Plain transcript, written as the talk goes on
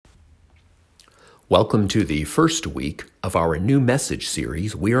Welcome to the first week of our new message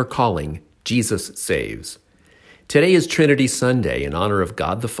series we are calling Jesus Saves. Today is Trinity Sunday in honor of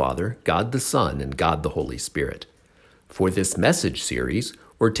God the Father, God the Son, and God the Holy Spirit. For this message series,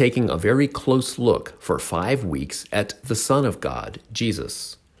 we're taking a very close look for 5 weeks at the Son of God,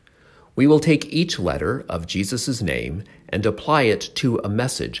 Jesus. We will take each letter of Jesus' name and apply it to a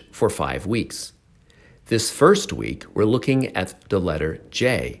message for 5 weeks. This first week, we're looking at the letter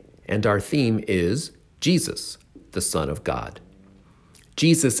J, and our theme is Jesus, the Son of God.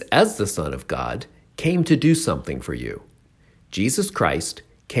 Jesus, as the Son of God, came to do something for you. Jesus Christ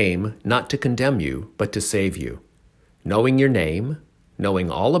came not to condemn you, but to save you. Knowing your name,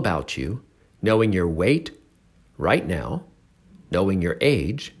 knowing all about you, knowing your weight right now, knowing your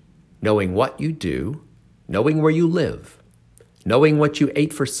age, knowing what you do, knowing where you live, knowing what you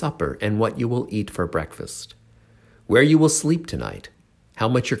ate for supper and what you will eat for breakfast, where you will sleep tonight, how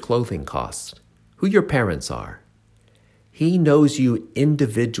much your clothing costs, who your parents are. He knows you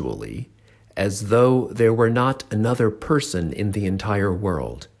individually as though there were not another person in the entire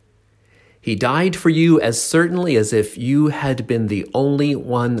world. He died for you as certainly as if you had been the only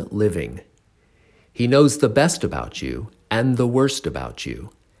one living. He knows the best about you and the worst about you,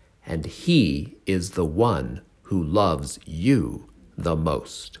 and he is the one who loves you the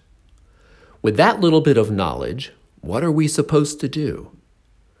most. With that little bit of knowledge, what are we supposed to do?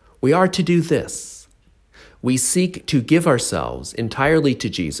 We are to do this. We seek to give ourselves entirely to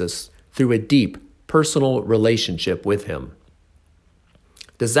Jesus through a deep, personal relationship with him.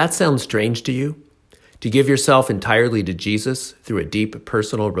 Does that sound strange to you? To give yourself entirely to Jesus through a deep,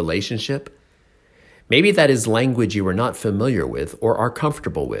 personal relationship? Maybe that is language you are not familiar with or are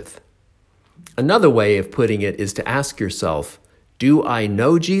comfortable with. Another way of putting it is to ask yourself, do I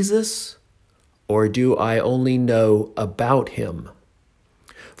know Jesus, or do I only know about him?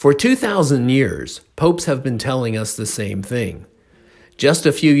 For 2,000 years, popes have been telling us the same thing. Just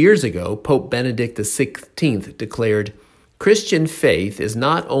a few years ago, Pope Benedict XVI declared, Christian faith is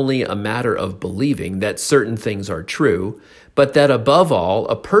not only a matter of believing that certain things are true, but that above all,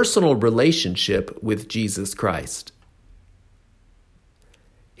 a personal relationship with Jesus Christ.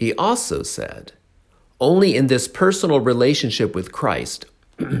 He also said, only in this personal relationship with Christ,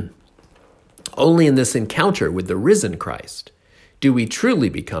 only in this encounter with the risen Christ, do we truly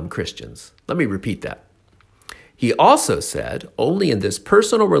become Christians? Let me repeat that. He also said, only in this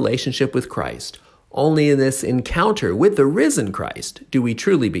personal relationship with Christ, only in this encounter with the risen Christ, do we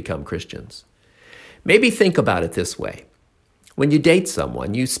truly become Christians. Maybe think about it this way. When you date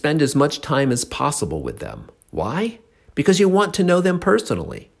someone, you spend as much time as possible with them. Why? Because you want to know them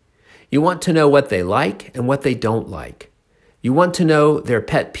personally. You want to know what they like and what they don't like. You want to know their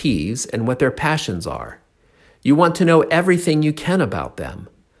pet peeves and what their passions are. You want to know everything you can about them.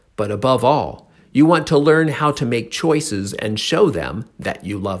 But above all, you want to learn how to make choices and show them that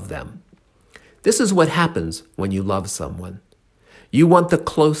you love them. This is what happens when you love someone. You want the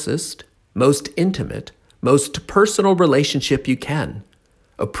closest, most intimate, most personal relationship you can,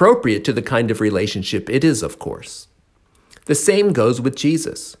 appropriate to the kind of relationship it is, of course. The same goes with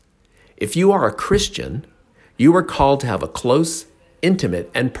Jesus. If you are a Christian, you are called to have a close, intimate,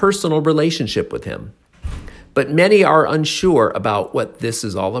 and personal relationship with him. But many are unsure about what this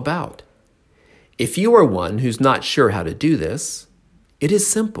is all about. If you are one who's not sure how to do this, it is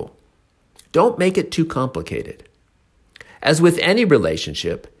simple. Don't make it too complicated. As with any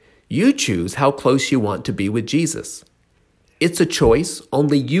relationship, you choose how close you want to be with Jesus. It's a choice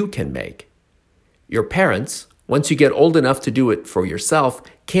only you can make. Your parents, once you get old enough to do it for yourself,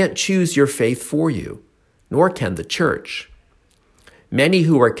 can't choose your faith for you, nor can the church. Many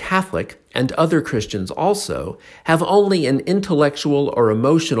who are Catholic, and other Christians also, have only an intellectual or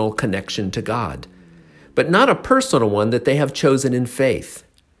emotional connection to God, but not a personal one that they have chosen in faith.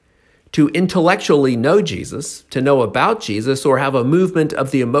 To intellectually know Jesus, to know about Jesus, or have a movement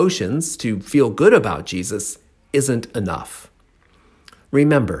of the emotions to feel good about Jesus isn't enough.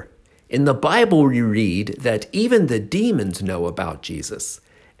 Remember, in the Bible we read that even the demons know about Jesus,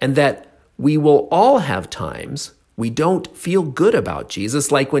 and that we will all have times we don't feel good about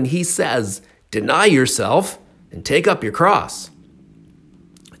Jesus, like when he says, deny yourself and take up your cross.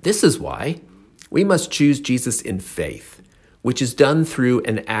 This is why we must choose Jesus in faith, which is done through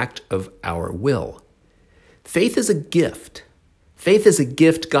an act of our will. Faith is a gift. Faith is a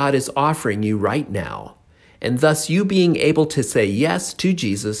gift God is offering you right now, and thus you being able to say yes to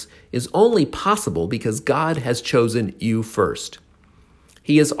Jesus is only possible because God has chosen you first.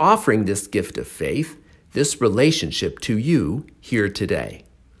 He is offering this gift of faith, this relationship to you here today.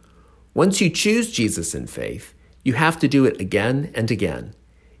 Once you choose Jesus in faith, you have to do it again and again.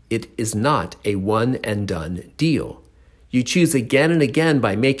 it is not a one and done deal. You choose again and again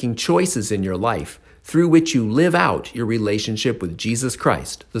by making choices in your life through which you live out your relationship with Jesus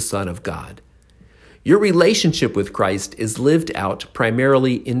Christ, the Son of God. Your relationship with Christ is lived out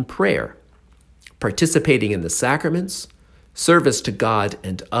primarily in prayer, participating in the sacraments, service to God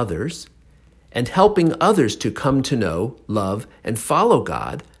and others, and helping others to come to know, love, and follow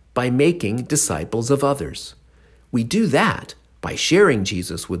God by making disciples of others. We do that by sharing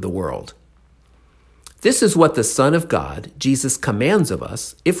Jesus with the world. This is what the Son of God, Jesus, commands of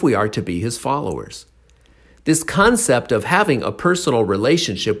us if we are to be his followers. This concept of having a personal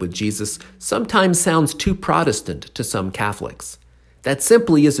relationship with Jesus sometimes sounds too Protestant to some Catholics. That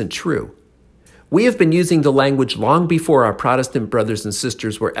simply isn't true. We have been using the language long before our Protestant brothers and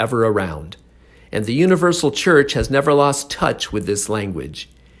sisters were ever around, and the Universal Church has never lost touch with this language,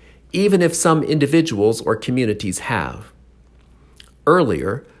 even if some individuals or communities have.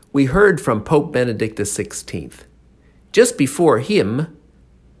 Earlier, we heard from Pope Benedict XVI. Just before him,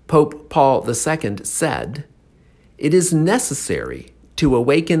 Pope Paul II said, "It is necessary to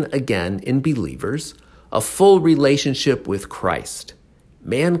awaken again in believers a full relationship with Christ,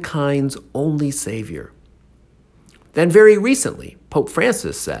 mankind's only Savior." Then very recently, Pope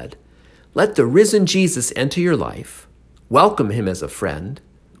Francis said, "Let the risen Jesus enter your life, welcome him as a friend.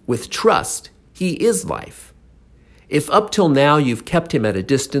 With trust, he is life. If up till now you've kept him at a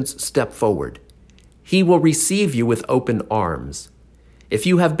distance, step forward. He will receive you with open arms. If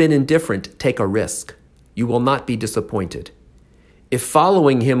you have been indifferent, take a risk. You will not be disappointed. If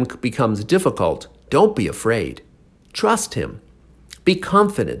following him becomes difficult, don't be afraid. Trust him. Be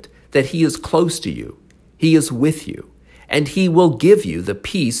confident that he is close to you, he is with you, and he will give you the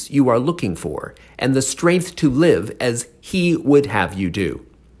peace you are looking for and the strength to live as he would have you do."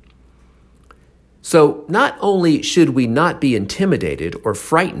 So not only should we not be intimidated or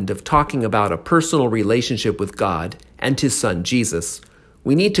frightened of talking about a personal relationship with God and his Son Jesus,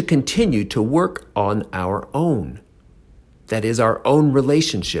 we need to continue to work on our own. That is, our own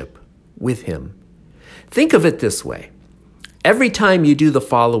relationship with him. Think of it this way. Every time you do the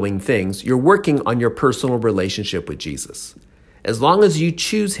following things, you're working on your personal relationship with Jesus, as long as you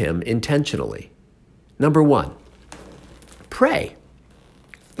choose him intentionally. Number 1, pray.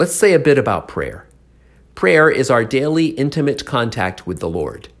 Let's say a bit about prayer. Prayer is our daily intimate contact with the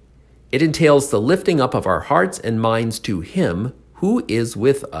Lord. It entails the lifting up of our hearts and minds to him who is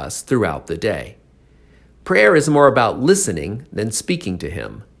with us throughout the day. Prayer is more about listening than speaking to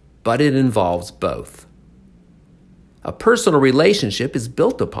him, but it involves both. A personal relationship is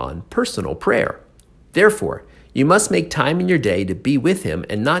built upon personal prayer. Therefore, you must make time in your day to be with him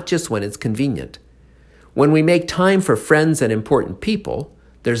and not just when it's convenient. When we make time for friends and important people,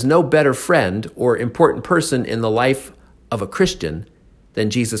 there's no better friend or important person in the life of a Christian than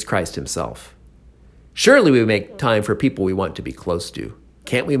Jesus Christ himself. Surely we make time for people we want to be close to.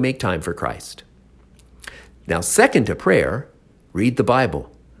 Can't we make time for Christ? Now, second to prayer, read the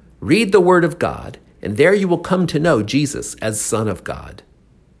Bible. Read the Word of God, and there you will come to know Jesus as Son of God.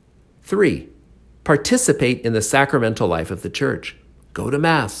 3, participate in the sacramental life of the church. Go to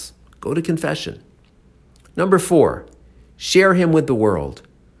Mass. Go to confession. Number 4, share him with the world.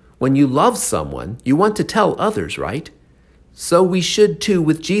 When you love someone, you want to tell others, right? So we should too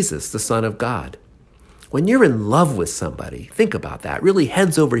with Jesus, the Son of God. When you're in love with somebody, think about that, really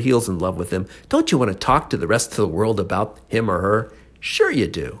heads over heels in love with them, don't you want to talk to the rest of the world about him or her? Sure you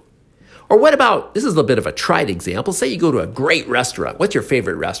do. Or what about, this is a bit of a trite example, say you go to a great restaurant. What's your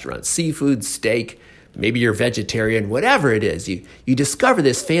favorite restaurant? Seafood, steak, maybe you're vegetarian, whatever it is. You discover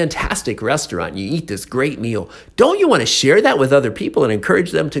this fantastic restaurant and you eat this great meal. Don't you want to share that with other people and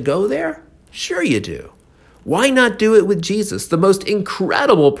encourage them to go there? Sure you do. Why not do it with Jesus, the most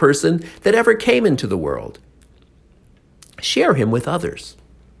incredible person that ever came into the world? Share him with others.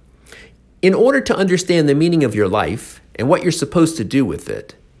 In order to understand the meaning of your life and what you're supposed to do with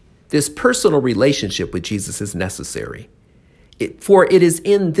it, this personal relationship with Jesus is necessary. For it is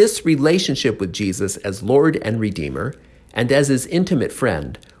in this relationship with Jesus as Lord and Redeemer and as his intimate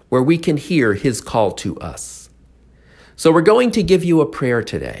friend where we can hear his call to us. So we're going to give you a prayer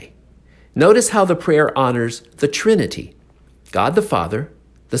today. Notice how the prayer honors the Trinity, God the Father,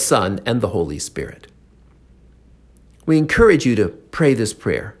 the Son, and the Holy Spirit. We encourage you to pray this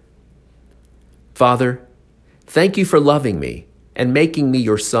prayer. Father, thank you for loving me and making me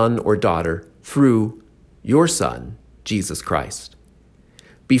your son or daughter through your Son, Jesus Christ.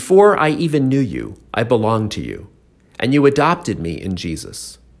 Before I even knew you, I belonged to you, and you adopted me in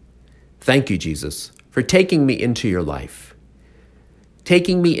Jesus. Thank you, Jesus, for taking me into your life,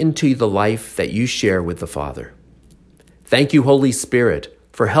 taking me into the life that you share with the Father. Thank you, Holy Spirit,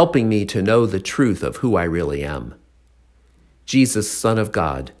 for helping me to know the truth of who I really am. Jesus, Son of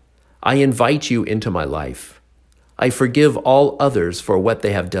God, I invite you into my life. I forgive all others for what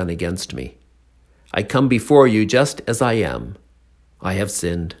they have done against me. I come before you just as I am. I have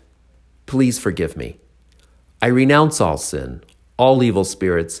sinned. Please forgive me. I renounce all sin, all evil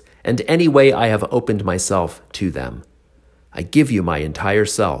spirits, and any way I have opened myself to them. I give you my entire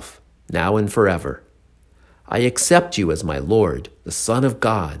self, now and forever. I accept you as my Lord, the Son of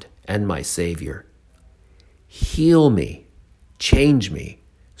God, and my Savior. Heal me, change me,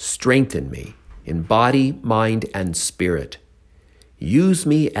 strengthen me in body, mind, and spirit. Use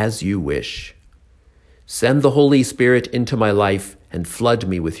me as you wish. Send the Holy Spirit into my life and flood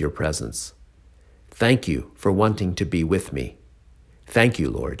me with your presence. Thank you for wanting to be with me. Thank you,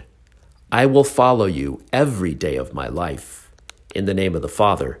 Lord. I will follow you every day of my life. In the name of the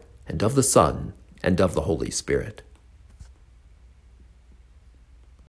Father, and of the Son, and of the Holy Spirit.